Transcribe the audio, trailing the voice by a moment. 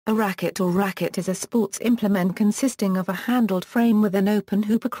A racket or racket is a sports implement consisting of a handled frame with an open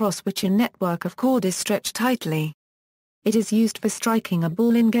hoop across which a network of cord is stretched tightly. It is used for striking a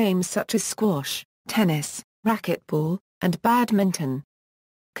ball in games such as squash, tennis, racquetball, and badminton.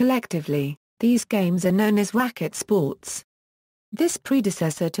 Collectively, these games are known as racket sports. This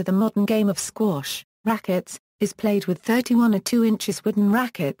predecessor to the modern game of squash, rackets, is played with 31 or 2 inches wooden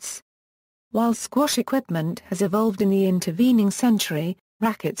rackets. While squash equipment has evolved in the intervening century,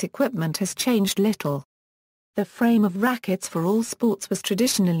 rackets equipment has changed little. The frame of rackets for all sports was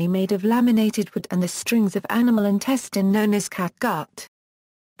traditionally made of laminated wood and the strings of animal intestine known as catgut.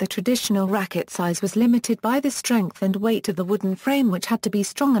 The traditional racket size was limited by the strength and weight of the wooden frame, which had to be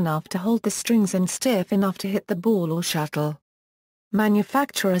strong enough to hold the strings and stiff enough to hit the ball or shuttle.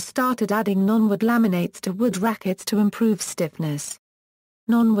 Manufacturers started adding non-wood laminates to wood rackets to improve stiffness.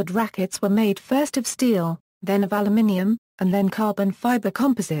 Non-wood rackets were made first of steel, then of aluminium, and then carbon fiber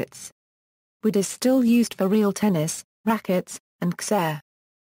composites. Wood is still used for real tennis, rackets, and xare.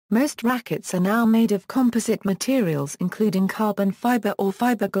 Most rackets are now made of composite materials including carbon fiber or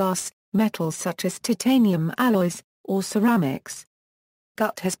fiberglass, metals such as titanium alloys, or ceramics.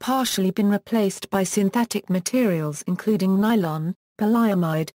 Gut has partially been replaced by synthetic materials including nylon,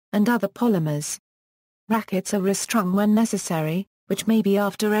 polyamide, and other polymers. Rackets are restrung when necessary, which may be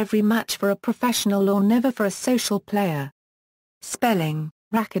after every match for a professional or never for a social player. Spelling: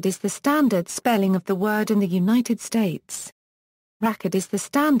 racket is the standard spelling of the word in the United States. Racket is the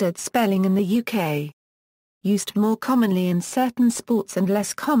standard spelling in the UK. Used more commonly in certain sports and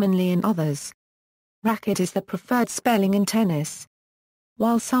less commonly in others. Racket is the preferred spelling in tennis.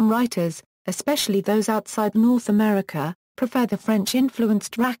 While some writers, especially those outside North America, prefer the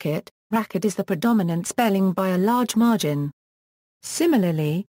French-influenced racket, racket is the predominant spelling by a large margin.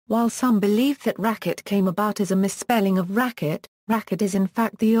 Similarly, while some believe that racket came about as a misspelling of racket, racket is in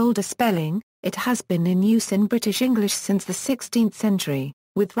fact the older spelling. It has been in use in British English since the 16th century,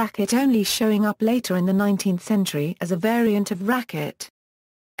 with racket only showing up later in the 19th century as a variant of racket.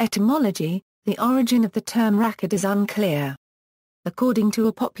 Etymology: the origin of the term racket is unclear. According to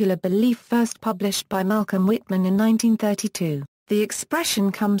a popular belief first published by Malcolm Whitman in 1932, the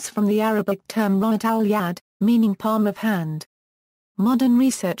expression comes from the Arabic term ramat al-yad, meaning palm of hand. Modern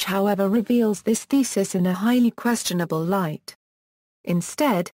research however reveals this thesis in a highly questionable light.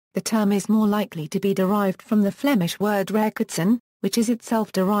 Instead, the term is more likely to be derived from the Flemish word racketsen, which is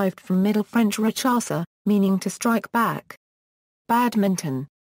itself derived from Middle French rechasser, meaning to strike back. Badminton.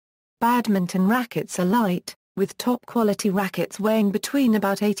 Badminton rackets are light, with top-quality rackets weighing between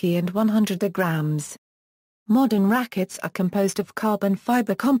about 80 and 100 grams. Modern rackets are composed of carbon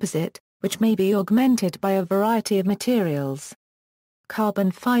fiber composite, which may be augmented by a variety of materials.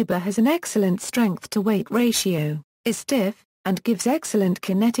 Carbon fiber has an excellent strength-to-weight ratio, is stiff, and gives excellent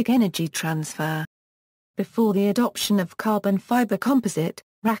kinetic energy transfer. Before the adoption of carbon fiber composite,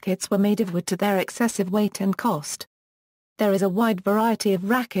 rackets were made of wood to their excessive weight and cost. There is a wide variety of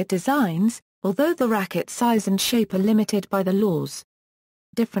racket designs, although the racket size and shape are limited by the laws.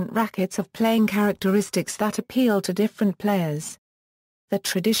 Different rackets have playing characteristics that appeal to different players. The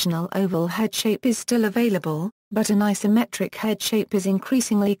traditional oval head shape is still available, but an isometric head shape is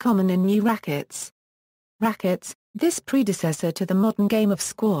increasingly common in new rackets. Rackets, this predecessor to the modern game of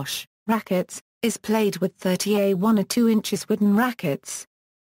squash, rackets, is played with 30 1 or 2 inches wooden rackets.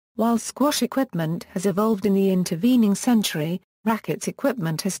 While squash equipment has evolved in the intervening century, rackets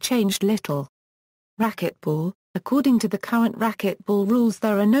equipment has changed little. Racquetball: according to the current racquetball rules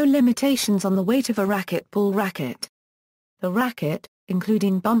there are no limitations on the weight of a racquetball racket. The racket,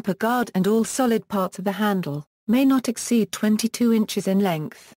 including bumper guard and all solid parts of the handle, may not exceed 22 inches in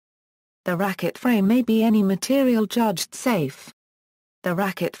length. The racket frame may be any material judged safe. The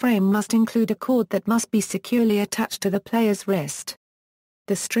racket frame must include a cord that must be securely attached to the player's wrist.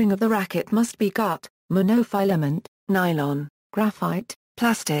 The string of the racket must be gut, monofilament, nylon, graphite,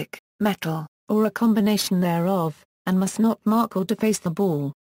 plastic, metal, or a combination thereof, and must not mark or deface the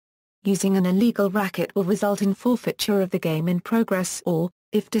ball. Using an illegal racket will result in forfeiture of the game in progress or,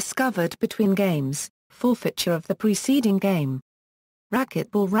 if discovered between games, forfeiture of the preceding game.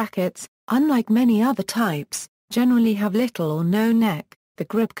 Racquetball rackets, unlike many other types, generally have little or no neck, the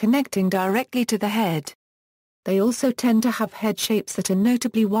grip connecting directly to the head. They also tend to have head shapes that are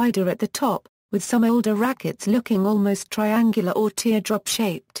notably wider at the top, with some older rackets looking almost triangular or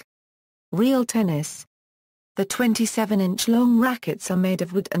teardrop-shaped. Real tennis. The 27-inch long rackets are made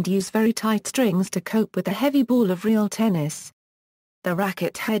of wood and use very tight strings to cope with the heavy ball of real tennis. The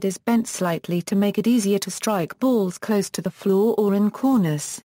racket head is bent slightly to make it easier to strike balls close to the floor or in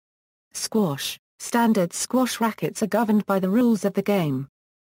corners. Squash. Standard squash rackets are governed by the rules of the game.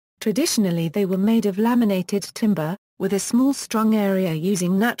 Traditionally they were made of laminated timber, with a small strung area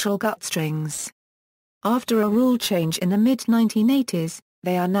using natural gut strings. After a rule change in the mid-1980s,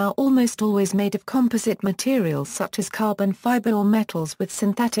 they are now almost always made of composite materials such as carbon fiber or metals with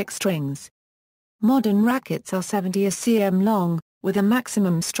synthetic strings. Modern rackets are 70 cm long, with a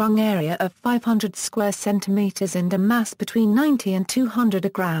maximum strung area of 500 square centimeters and a mass between 90 and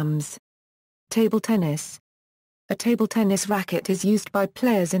 200 grams. Table tennis. A table tennis racket is used by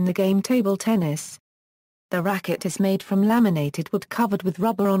players in the game table tennis. The racket is made from laminated wood covered with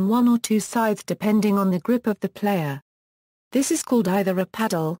rubber on one or two sides depending on the grip of the player. This is called either a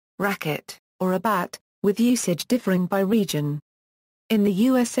paddle, racket, or a bat, with usage differing by region. In the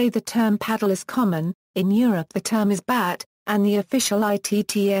USA the term paddle is common, in Europe the term is bat, and the official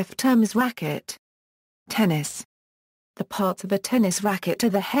ITTF term is racket. Tennis. The parts of a tennis racket are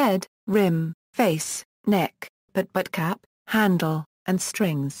the head, rim, face, neck, butt cap, handle, and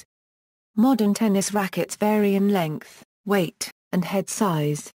strings. Modern tennis rackets vary in length, weight, and head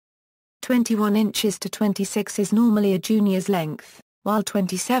size. 21 inches to 26 is normally a junior's length, while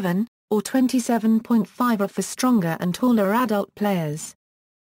 27, or 27.5 are for stronger and taller adult players.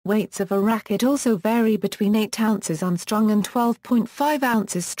 Weights of a racket also vary between 8 ounces unstrung and 12.5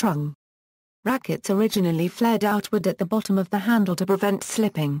 ounces strung. Rackets originally flared outward at the bottom of the handle to prevent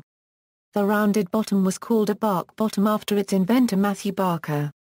slipping. The rounded bottom was called a bark bottom after its inventor Matthew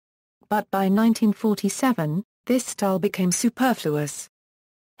Barker. But by 1947, this style became superfluous.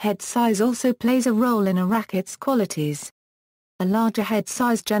 Head size also plays a role in a racket's qualities. A larger head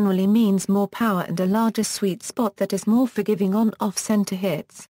size generally means more power and a larger sweet spot that is more forgiving on off-center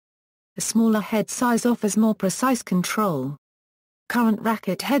hits. A smaller head size offers more precise control. Current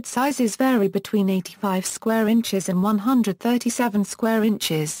racket head sizes vary between 85 square inches and 137 square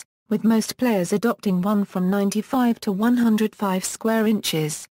inches, with most players adopting one from 95 to 105 square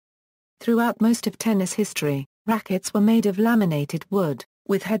inches. Throughout most of tennis history, rackets were made of laminated wood,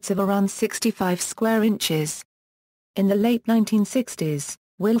 with heads of around 65 square inches. In the late 1960s,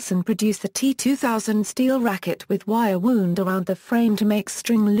 Wilson produced the T2000 steel racket with wire wound around the frame to make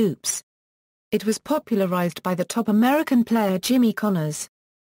string loops. It was popularized by the top American player Jimmy Connors.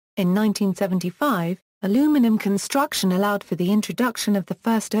 In 1975, aluminum construction allowed for the introduction of the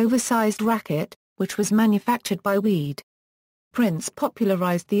first oversized racket, which was manufactured by Weed. Prince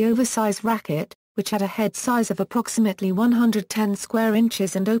popularized the oversized racket, which had a head size of approximately 110 square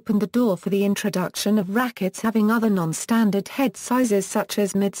inches and opened the door for the introduction of rackets having other non-standard head sizes such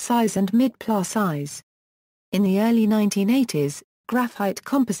as mid-size and mid-plus size. In the early 1980s, graphite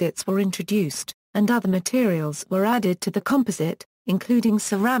composites were introduced, and other materials were added to the composite, including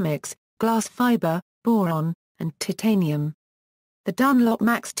ceramics, glass fiber, boron, and titanium. The Dunlop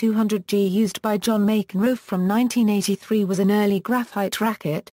Max 200G used by John McEnroe from 1983 was an early graphite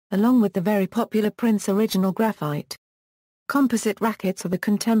racket, along with the very popular Prince Original Graphite. Composite rackets are the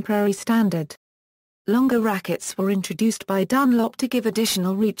contemporary standard. Longer rackets were introduced by Dunlop to give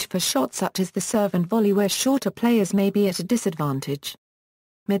additional reach for shots such as the serve and volley where shorter players may be at a disadvantage.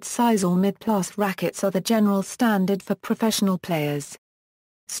 Mid-size or mid-plus rackets are the general standard for professional players.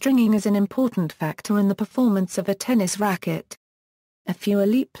 Stringing is an important factor in the performance of a tennis racket. A few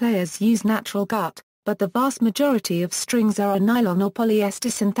elite players use natural gut, but the vast majority of strings are nylon or polyester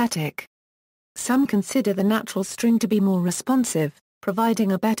synthetic. Some consider the natural string to be more responsive,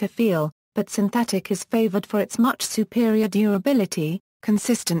 providing a better feel, but synthetic is favored for its much superior durability,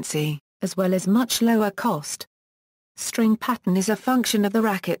 consistency, as well as much lower cost. String pattern is a function of the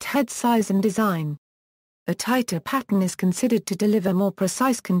racket head size and design. A tighter pattern is considered to deliver more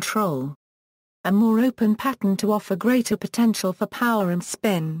precise control. A more open pattern to offer greater potential for power and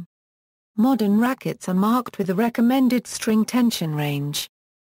spin. Modern rackets are marked with a recommended string tension range.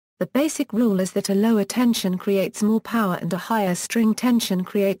 The basic rule is that a lower tension creates more power and a higher string tension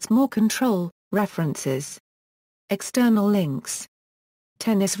creates more control. References. External links.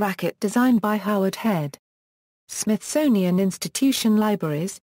 Tennis racket designed by Howard Head. Smithsonian Institution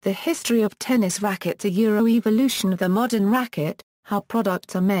Libraries, The History of Tennis Rackets, a Euro-evolution of the modern racket, How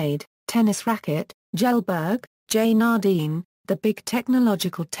Products Are Made, Tennis Racket, Gelberg, J. Nardine, The Big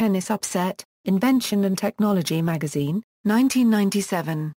Technological Tennis Upset, Invention and Technology Magazine, 1997.